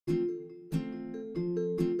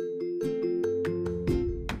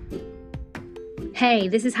Hey,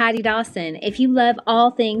 this is Heidi Dawson. If you love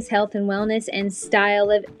all things health and wellness and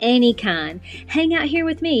style of any kind, hang out here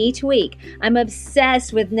with me each week. I'm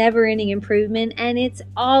obsessed with never-ending improvement, and it's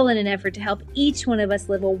all in an effort to help each one of us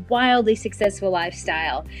live a wildly successful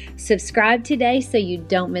lifestyle. Subscribe today so you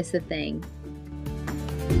don't miss a thing.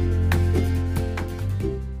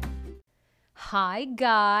 Hi,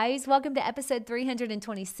 guys. Welcome to episode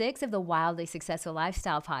 326 of the Wildly Successful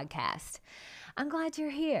Lifestyle Podcast. I'm glad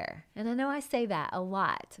you're here. And I know I say that a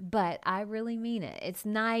lot, but I really mean it. It's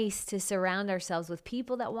nice to surround ourselves with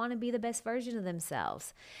people that want to be the best version of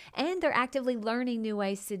themselves. And they're actively learning new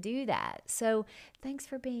ways to do that. So thanks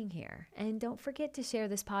for being here. And don't forget to share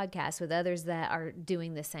this podcast with others that are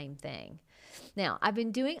doing the same thing. Now, I've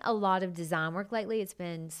been doing a lot of design work lately. It's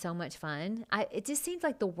been so much fun. It just seems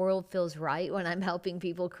like the world feels right when I'm helping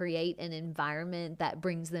people create an environment that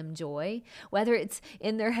brings them joy, whether it's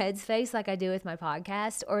in their headspace like I do with my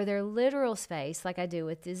podcast or their literal space like I do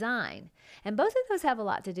with design. And both of those have a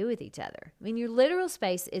lot to do with each other. I mean, your literal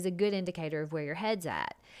space is a good indicator of where your head's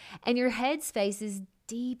at. And your headspace is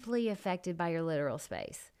deeply affected by your literal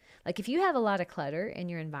space. Like if you have a lot of clutter in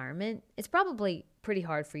your environment, it's probably pretty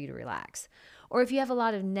hard for you to relax. Or if you have a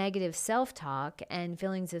lot of negative self-talk and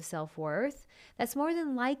feelings of self-worth, that's more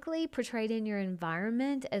than likely portrayed in your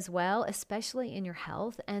environment as well, especially in your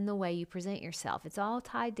health and the way you present yourself. It's all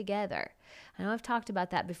tied together. I know I've talked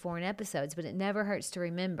about that before in episodes, but it never hurts to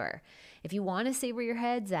remember. If you want to see where your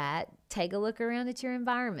head's at, take a look around at your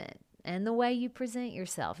environment and the way you present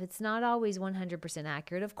yourself. It's not always 100%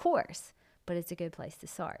 accurate, of course, but it's a good place to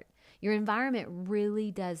start. Your environment really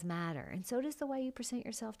does matter, and so does the way you present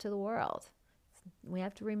yourself to the world. We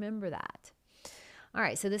have to remember that. All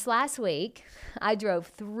right, so this last week, I drove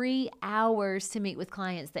 3 hours to meet with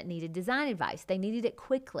clients that needed design advice. They needed it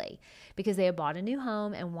quickly because they had bought a new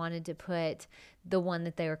home and wanted to put the one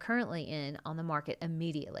that they were currently in on the market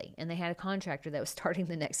immediately. And they had a contractor that was starting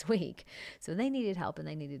the next week. So they needed help and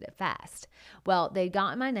they needed it fast. Well, they'd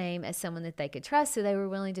gotten my name as someone that they could trust, so they were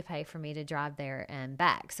willing to pay for me to drive there and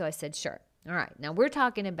back. So I said, sure. All right, now we're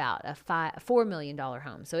talking about a $4 million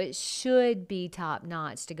home. So it should be top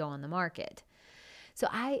notch to go on the market. So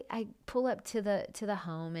I pull up to the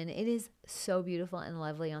home, and it is so beautiful and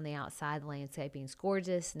lovely on the outside. The landscaping is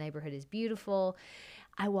gorgeous. The neighborhood is beautiful.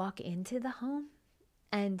 I walk into the home,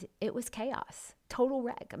 and it was chaos, total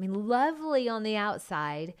wreck. I mean, lovely on the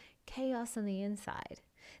outside, chaos on the inside.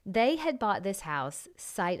 They had bought this house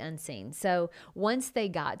sight unseen. So once they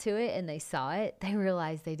got to it and they saw it, they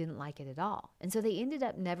realized they didn't like it at all. And so they ended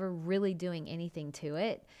up never really doing anything to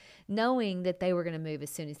it, knowing that they were going to move as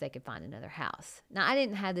soon as they could find another house. Now, I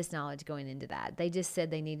didn't have this knowledge going into that. They just said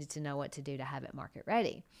they needed to know what to do to have it market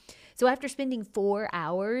ready. So after spending 4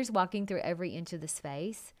 hours walking through every inch of the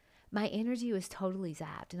space, my energy was totally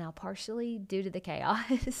zapped. Now, partially due to the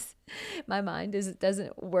chaos, my mind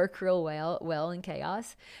doesn't work real well in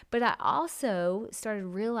chaos. But I also started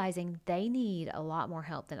realizing they need a lot more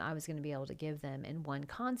help than I was going to be able to give them in one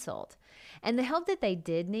consult. And the help that they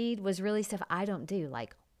did need was really stuff I don't do,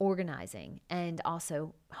 like organizing and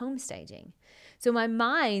also home staging. So my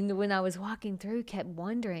mind, when I was walking through, kept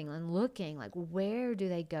wondering and looking, like, where do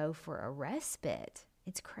they go for a respite?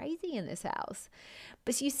 It's crazy in this house.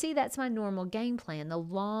 But you see, that's my normal game plan, the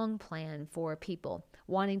long plan for people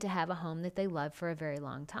wanting to have a home that they love for a very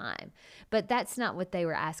long time. But that's not what they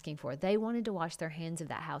were asking for. They wanted to wash their hands of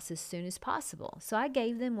that house as soon as possible. So I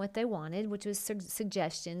gave them what they wanted, which was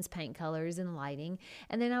suggestions, paint colors, and lighting.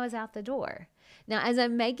 And then I was out the door. Now, as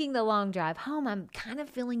I'm making the long drive home, I'm kind of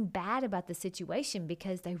feeling bad about the situation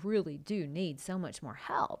because they really do need so much more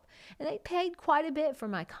help. And they paid quite a bit for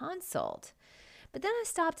my consult. But then I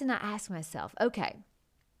stopped and I asked myself, okay,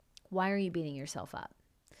 why are you beating yourself up?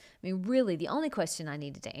 I mean, really, the only question I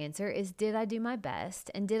needed to answer is, did I do my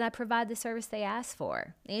best? And did I provide the service they asked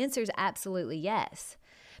for? The answer is absolutely yes.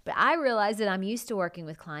 But I realized that I'm used to working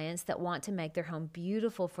with clients that want to make their home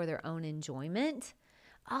beautiful for their own enjoyment.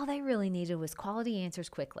 All they really needed was quality answers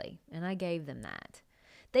quickly, and I gave them that.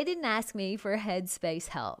 They didn't ask me for headspace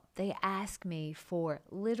help. They asked me for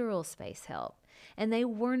literal space help. And they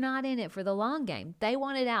were not in it for the long game. They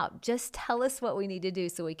wanted out. Just tell us what we need to do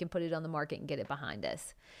so we can put it on the market and get it behind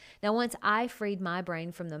us. Now, once I freed my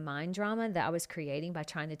brain from the mind drama that I was creating by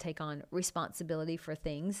trying to take on responsibility for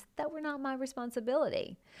things that were not my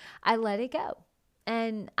responsibility, I let it go.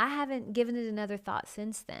 And I haven't given it another thought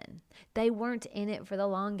since then. They weren't in it for the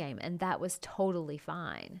long game, and that was totally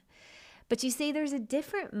fine. But you see, there's a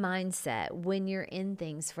different mindset when you're in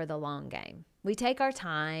things for the long game. We take our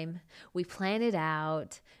time, we plan it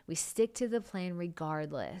out, we stick to the plan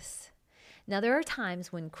regardless. Now, there are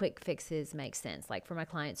times when quick fixes make sense, like for my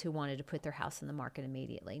clients who wanted to put their house on the market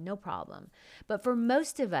immediately, no problem. But for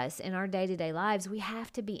most of us in our day-to-day lives, we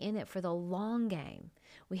have to be in it for the long game.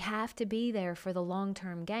 We have to be there for the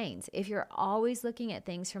long-term gains. If you're always looking at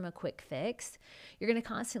things from a quick fix, you're going to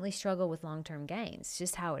constantly struggle with long-term gains. It's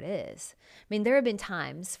just how it is. I mean, there have been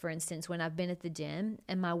times, for instance, when I've been at the gym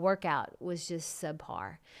and my workout was just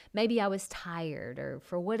subpar. Maybe I was tired, or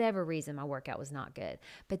for whatever reason, my workout was not good.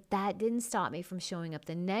 But that didn't stop me from showing up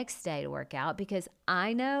the next day to work out, because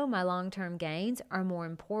I know my long-term gains are more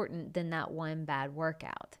important than that one bad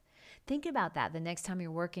workout. Think about that the next time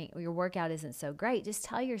your workout isn't so great. Just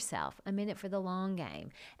tell yourself, I'm in it for the long game,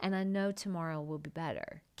 and I know tomorrow will be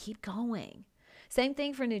better. Keep going. Same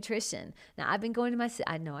thing for nutrition. Now, I've been going to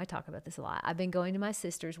I know I talk about this a lot. I've been going to my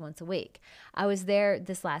sister's once a week. I was there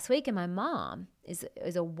this last week, and my mom is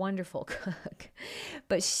a wonderful cook,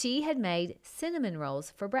 but she had made cinnamon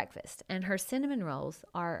rolls for breakfast, and her cinnamon rolls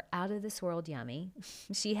are out of this world yummy.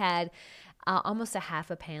 She had almost a half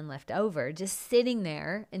a pan left over, just sitting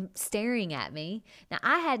there and staring at me. Now,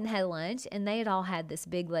 I hadn't had lunch, and they had all had this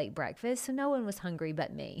big late breakfast, so no one was hungry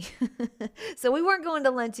but me. So we weren't going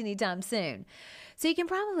to lunch anytime soon. So you can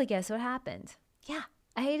probably guess what happened. Yeah,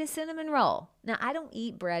 I ate a cinnamon roll. Now, I don't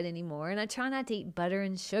eat bread anymore, and I try not to eat butter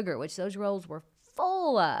and sugar, which those rolls were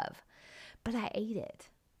full of. But I ate it,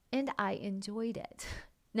 and I enjoyed it.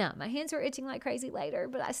 Now, my hands were itching like crazy later,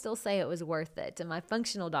 but I still say it was worth it, and my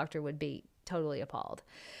functional doctor would be totally appalled.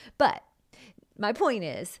 But my point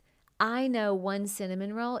is, I know one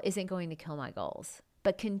cinnamon roll isn't going to kill my goals,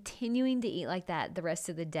 but continuing to eat like that the rest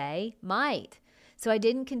of the day might. So I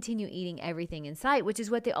didn't continue eating everything in sight, which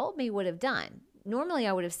is what the old me would have done. Normally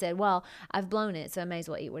I would have said, well, I've blown it, so I may as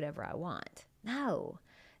well eat whatever I want. No.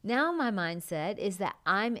 Now my mindset is that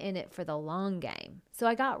I'm in it for the long game. So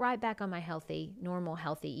I got right back on my normal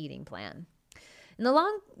healthy eating plan. And the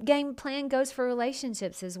long game plan goes for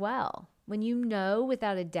relationships as well. When you know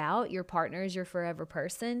without a doubt your partner is your forever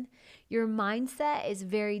person, your mindset is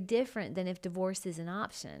very different than if divorce is an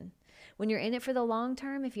option. When you're in it for the long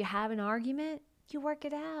term, if you have an argument, you work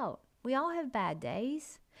it out. We all have bad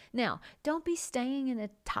days. Now, don't be staying in a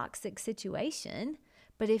toxic situation,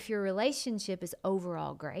 but if your relationship is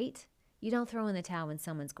overall great, you don't throw in the towel when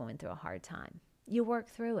someone's going through a hard time. You work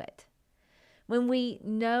through it. When we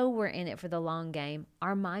know we're in it for the long game,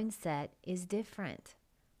 our mindset is different.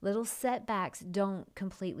 Little setbacks don't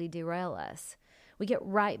completely derail us. We get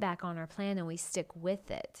right back on our plan and we stick with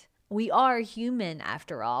it. We are human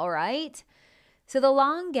after all, right? So the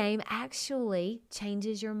long game actually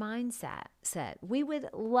changes your mindset. We would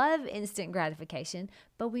love instant gratification,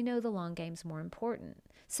 but we know the long game's more important.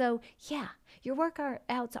 So yeah, your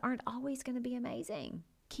workouts aren't always going to be amazing.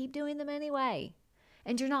 Keep doing them anyway.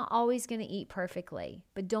 And you're not always going to eat perfectly,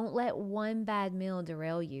 but don't let one bad meal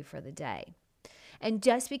derail you for the day. And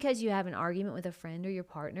just because you have an argument with a friend or your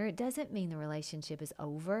partner, it doesn't mean the relationship is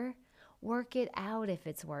over. Work it out if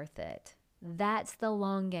it's worth it. That's the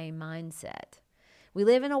long game mindset. We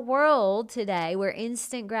live in a world today where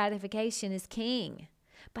instant gratification is king.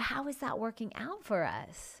 But how is that working out for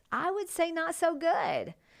us? I would say not so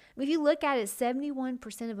good. If you look at it,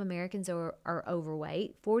 71% of Americans are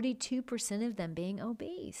overweight, 42% of them being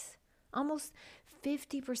obese. Almost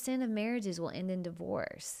 50% of marriages will end in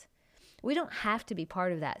divorce. We don't have to be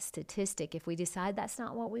part of that statistic if we decide that's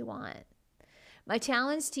not what we want. My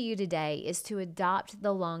challenge to you today is to adopt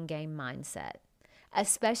the long game mindset,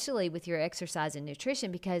 especially with your exercise and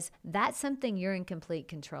nutrition, because that's something you're in complete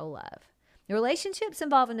control of. Relationships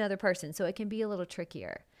involve another person, so it can be a little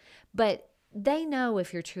trickier. But they know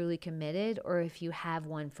if you're truly committed or if you have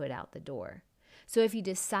one foot out the door. So if you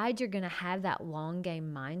decide you're going to have that long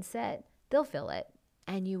game mindset, they'll feel it,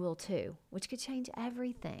 and you will too, which could change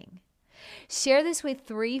everything. Share this with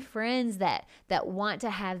 3 friends that want to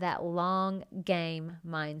have that long game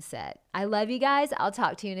mindset. I love you guys. I'll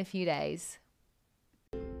talk to you in a few days.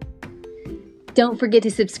 Don't forget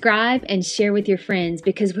to subscribe and share with your friends,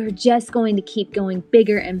 because we're just going to keep going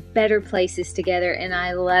bigger and better places together, and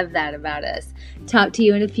I love that about us. Talk to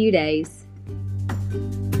you in a few days.